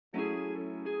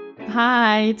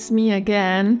Hi, it's me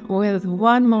again with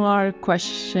one more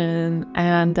question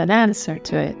and an answer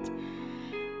to it.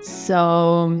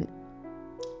 So,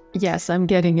 yes, I'm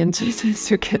getting into it,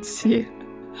 as you can see.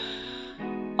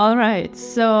 All right,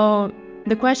 so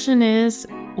the question is,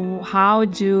 how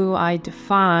do I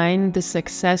define the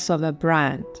success of a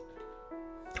brand?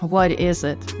 What is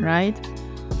it, right?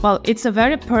 Well, it's a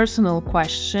very personal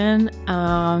question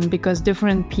because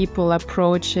different people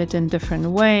approach it in different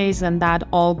ways, and that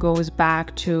all goes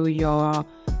back to your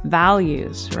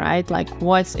values, right? Like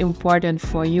what's important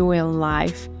for you in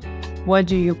life, what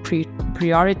do you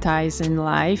prioritize in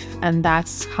life, and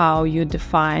that's how you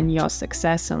define your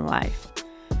success in life.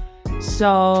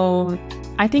 So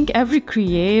I think every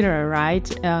creator, right,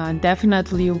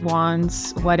 definitely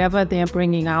wants whatever they're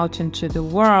bringing out into the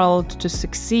world to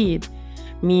succeed,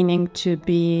 meaning to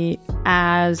be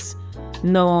as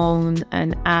known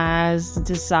and as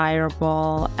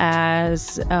desirable,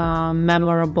 as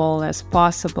memorable as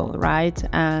possible, right?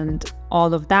 And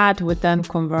all of that would then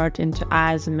convert into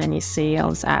as many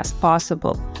sales as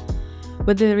possible.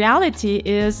 But the reality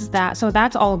is that, so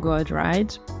that's all good,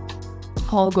 right?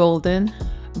 All golden.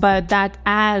 But that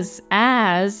as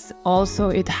also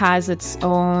it has its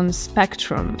own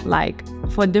spectrum. Like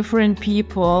for different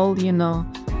people,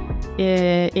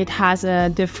 it has a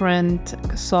different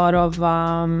sort of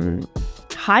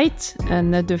height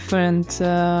and a different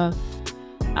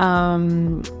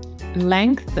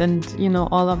length and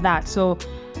all of that. So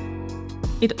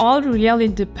it all really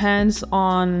depends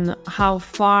on how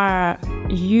far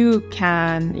you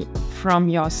can from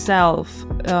yourself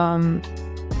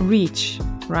reach,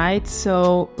 right?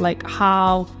 So like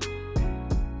how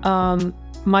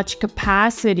much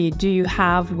capacity do you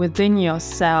have within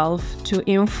yourself to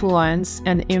influence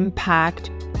and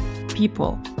impact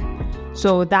people?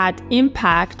 So that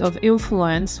impact of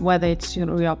influence, whether it's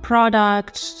through your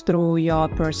products, through your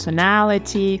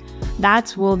personality,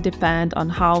 that will depend on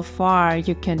how far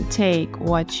you can take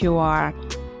what you are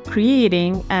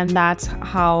creating, and that's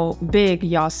how big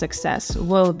your success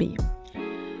will be.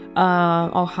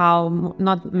 Or how,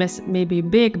 not maybe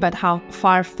big, but how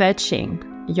far-fetching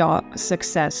your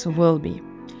success will be.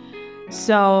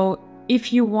 So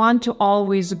if you want to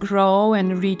always grow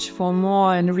and reach for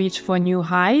more and reach for new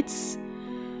heights,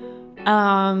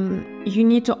 you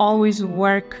need to always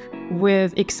work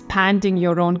with expanding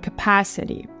your own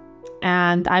capacity.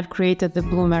 And I've created the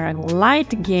Bloomerang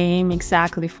Light Game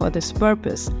exactly for this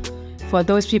purpose. For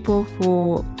those people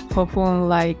for whom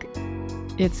like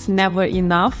it's never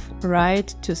enough, right,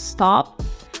 to stop.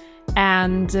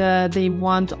 And they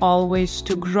want always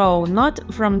to grow, not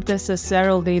from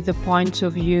necessarily the point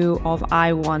of view of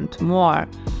I want more,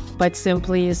 but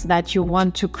simply is that you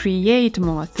want to create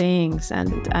more things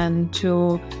and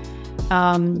to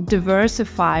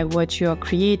diversify what you're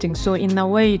creating. So in a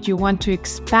way, you want to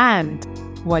expand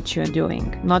what you're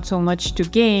doing, not so much to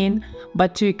gain,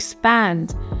 but to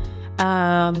expand.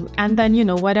 And then,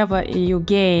 whatever you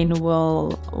gain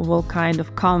will kind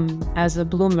of come as a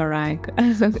boomerang,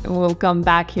 will come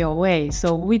back your way.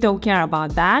 So we don't care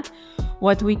about that.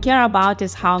 What we care about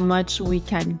is how much we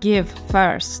can give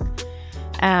first.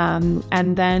 And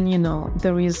then,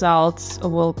 the results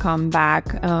will come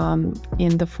back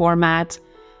in the format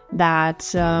that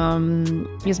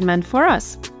is meant for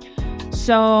us.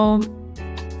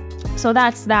 So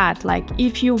that's that. Like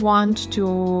if you want to,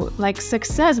 like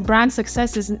success, brand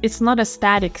success it's not a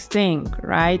static thing,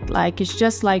 right? Like it's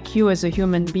just like you as a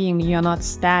human being, you're not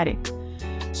static.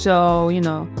 So,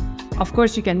 of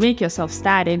course you can make yourself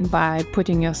static by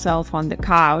putting yourself on the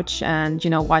couch and,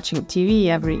 watching TV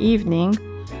every evening.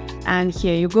 And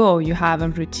here you go, you have a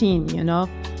routine,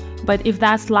 But if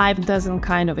that life doesn't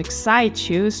kind of excite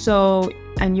you,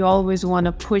 and you always want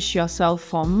to push yourself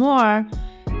for more,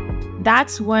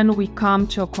 that's when we come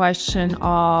to a question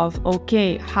of,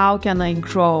 okay, how can I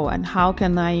grow and how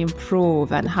can I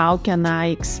improve and how can I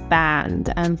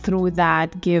expand and through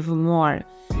that give more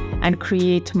and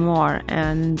create more.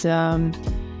 And,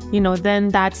 then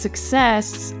that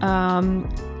success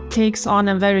takes on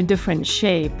a very different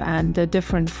shape and a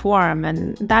different form.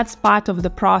 And that's part of the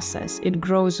process. It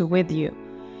grows with you.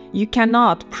 You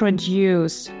cannot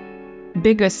produce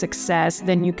bigger success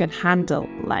than you can handle.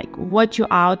 Like what you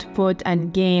output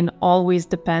and gain always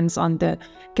depends on the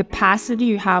capacity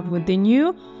you have within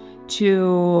you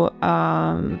to,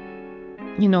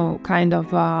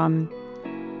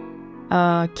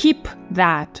 keep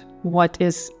that what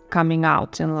is coming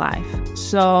out in life.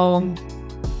 So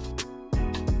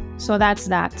that's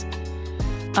that.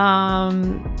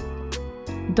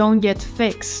 Don't get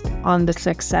fixed on the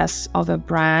success of a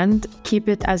brand. Keep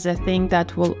it as a thing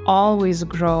that will always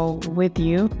grow with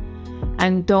you.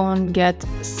 and don't get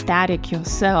static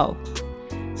yourself.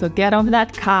 So get off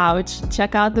that couch,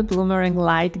 check out the Bloomerang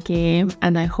Light Game,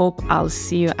 and I hope I'll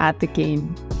see you at the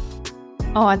game.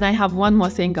 Oh, and I have one more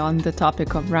thing on the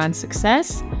topic of brand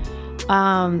success.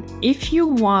 If you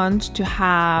want to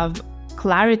have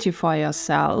clarity for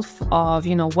yourself of,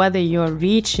 whether you're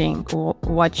reaching or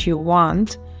what you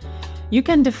want, you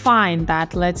can define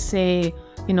that. Let's say,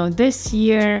 this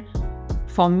year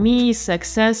for me,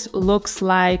 success looks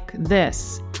like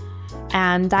this.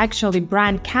 And actually,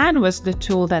 Brand Canvas, the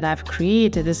tool that I've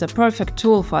created, is a perfect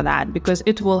tool for that, because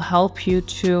it will help you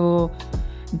to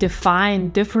define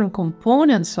different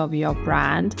components of your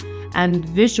brand and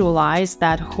visualize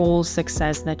that whole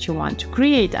success that you want to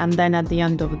create. And then at the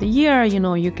end of the year,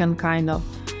 you can kind of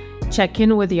check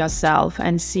in with yourself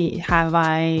and see, have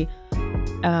I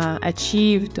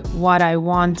achieved what I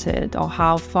wanted, or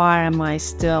how far am I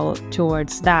still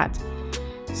towards that?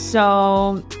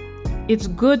 So it's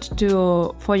good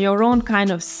for your own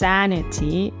kind of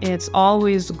sanity, it's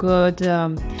always good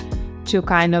to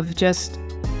kind of just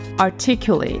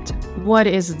articulate, what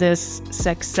is this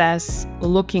success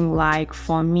looking like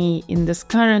for me in this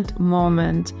current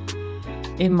moment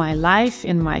in my life,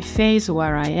 in my phase,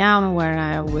 where I am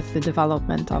with the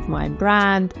development of my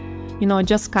brand.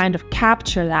 Just kind of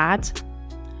capture that.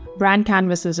 Brand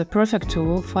Canvas is a perfect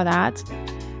tool for that.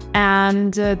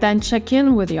 And then check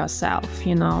in with yourself.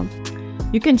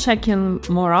 You can check in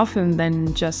more often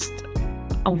than just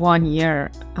 1 year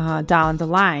down the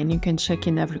line. You can check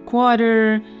in every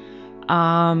quarter,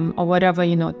 or whatever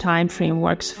time frame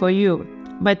works for you.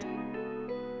 But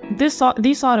these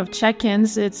sort of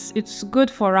check-ins, it's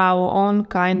good for our own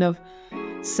kind of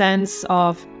sense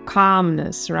of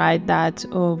calmness, right? That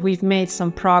we've made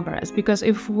some progress. Because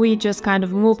if we just kind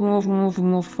of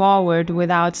move forward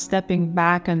without stepping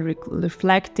back and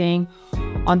reflecting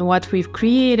on what we've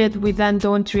created, we then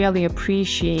don't really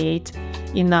appreciate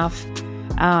enough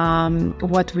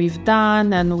what we've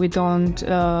done, and we don't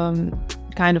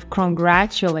kind of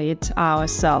congratulate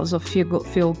ourselves or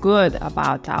feel good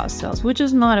about ourselves, which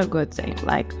is not a good thing.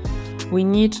 Like, we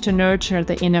need to nurture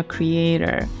the inner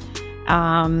creator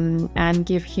and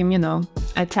give him,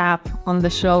 a tap on the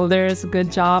shoulders.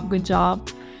 Good job.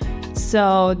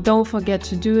 So don't forget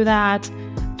to do that.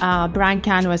 Brand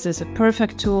Canvas is a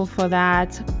perfect tool for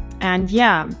that. And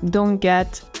don't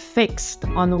get fixed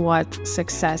on what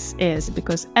success is,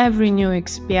 because every new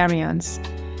experience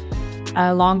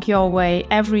along your way,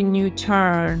 every new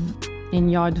turn in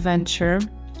your adventure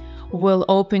will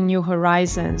open new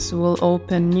horizons, will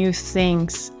open new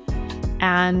things,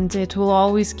 and it will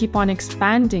always keep on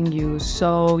expanding you.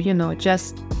 So,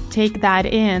 just take that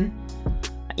in,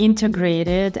 integrate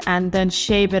it, and then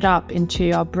shape it up into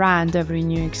your brand every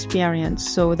new experience,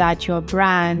 so that your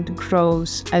brand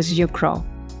grows as you grow.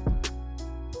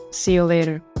 See you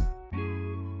later.